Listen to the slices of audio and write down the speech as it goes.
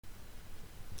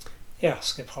Ja,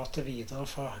 skal jeg prate videre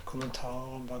fra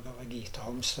kommentarer om Bhagavad Gita,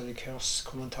 Homstudy-kurs,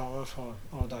 kommentarer fra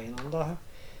Arjunas her.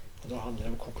 Og da handler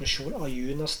det om konklusjon.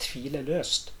 Arjunas tvil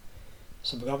løst.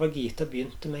 Så Bhagavad Gita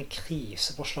begynte med en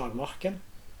krise på slagmarken,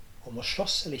 om å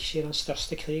slåss eller ikke i den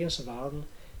største krigen som verden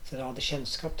hadde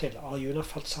kjennskap til. Arjuna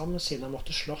falt sammen siden han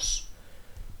måtte slåss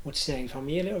mot sin egen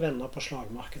familie og venner på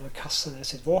slagmarken. Han kastet ned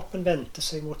sitt våpen, vendte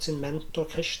seg mot sin mentor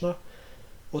Krishna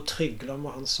og tryglet om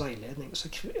hans veiledning. Så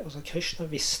Krishna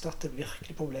visste at det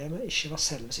virkelige problemet ikke var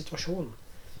selve situasjonen.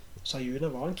 Så Arjuna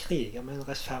var en kriger med en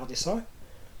rettferdig sak,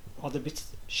 og hadde blitt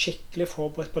skikkelig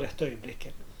forberedt på dette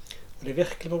øyeblikket. Og det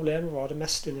virkelige problemet var det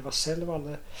mest universelle av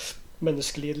alle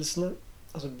menneskelidelsene,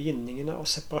 altså bindingene av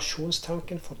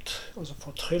separasjonstanken, altså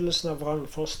fortryllelsen av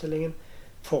vrangforestillingen,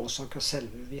 forårsaket av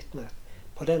selvuvitenhet.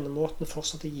 På denne måten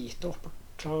fortsatte Gita å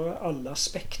oppklare alle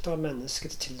aspekter av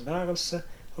menneskets tilværelse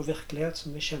og virkelighet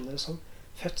som vi kjenner det som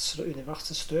fødsel og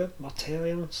universets død,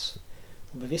 materiens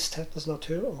og bevissthetens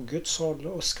natur og Guds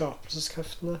rolle og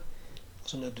skapelseskreftene,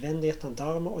 altså nødvendigheten av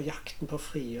dharma og jakten på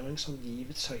frigjøring som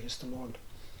livets høyeste mål.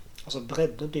 Altså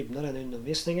bredden og dybden av denne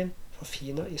undervisningen,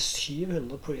 forfinet i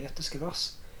 700 poetiske vers,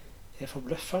 er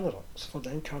forbløffende da. Så for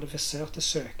den kvalifiserte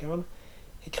søkeren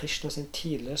er Krishna sin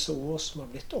tidløse ord som har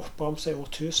blitt oppramset i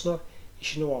årtusener,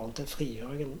 ikke noe annet enn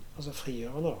frigjøringen, altså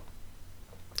frigjørende da.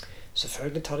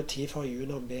 Selvfølgelig tar det tid for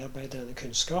Arjuna å bearbeide denne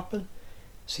kunnskapen,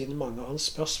 siden mange av hans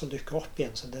spørsmål dukker opp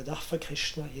igjen, så det er derfor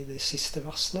Krishna i de siste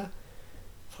versene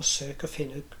forsøker å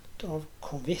finne ut av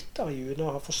hvorvidt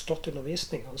Arjuna har forstått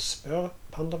undervisning. Han spør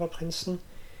Pandava-prinsen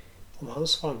om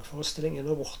hans vrangforestilling er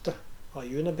nå borte.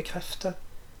 Arjuna bekrefter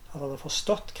at han har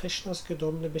forstått Krishnas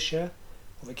guddommelige beskjed,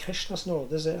 og ved Krishnas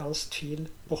nåde er hans tvil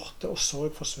borte og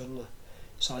sorg forsvunnet.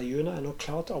 Så Arjuna er nå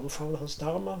klar til å omfavne hans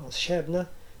dharma, hans skjebne,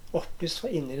 opplyst fra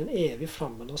inni den evige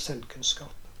flammen av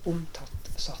selvkunnskap. Omtatt,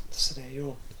 satt. Så det er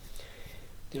jo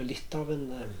litt av en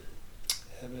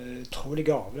utrolig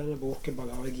gave, denne boken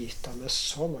Bhagavad Gita, med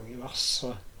så mange vers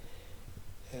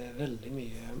og veldig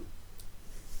mye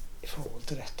i forhold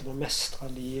til dette med å mestre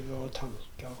livet og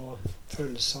tanker og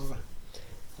følelser,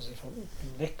 altså i forhold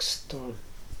til vekst og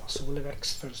personlig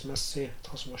vekst, følelsesmessig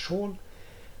transformasjon,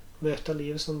 møte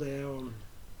livet som det er og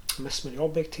mest mulig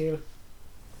objektiv,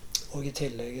 og i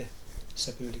tillegg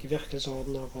se på ulike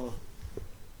virkelighetsordener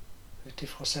og ut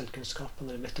ifra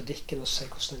selvkunnskapen og metodikken og se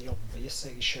hvordan den jobber i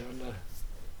seg selv.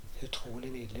 Det er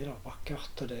utrolig nydelig da,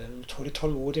 vakkert, og det er en utrolig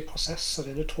tålmodig prosess, og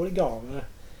det er en utrolig gave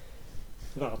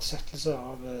verdsettelse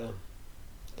av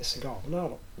disse gavene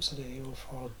her da. Så det er jo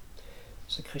fra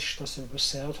så Krishna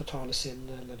symboliserer totale sinn,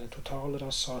 eller det totale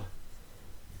da, så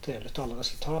deler ut alle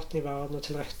resultatene i verden og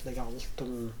tilrettelegger alt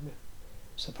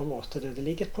så på en måte det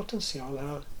ligger et potensial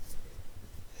her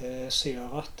som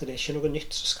gjør at det er ikke noe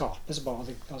nytt som skapes,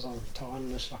 bare altså, tar en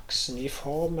slags ny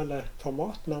form eller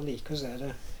format, men likevel så er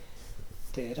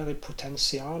det er der i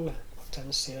potensiell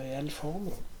form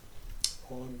da.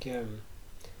 Og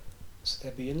så det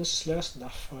er begynnelsesløst,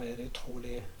 derfor er det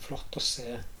utrolig flott å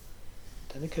se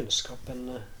denne kunnskapen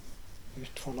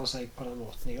utfolde seg på den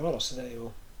måten jeg gjør da. Så det er jo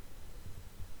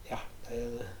det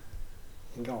er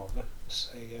en gave,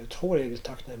 så jeg er utrolig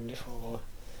takknemlig for å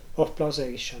oppleve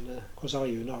seg. Jeg skjønner hvordan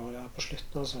Arjuna har det her på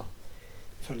slutten, altså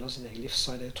følge sin egen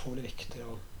livsvei. Det er utrolig viktig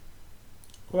å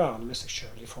være med seg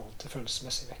selv i forhold til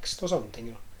følelsesmessig vekst og sånne ting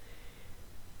da.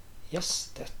 Yes,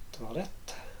 dette var det.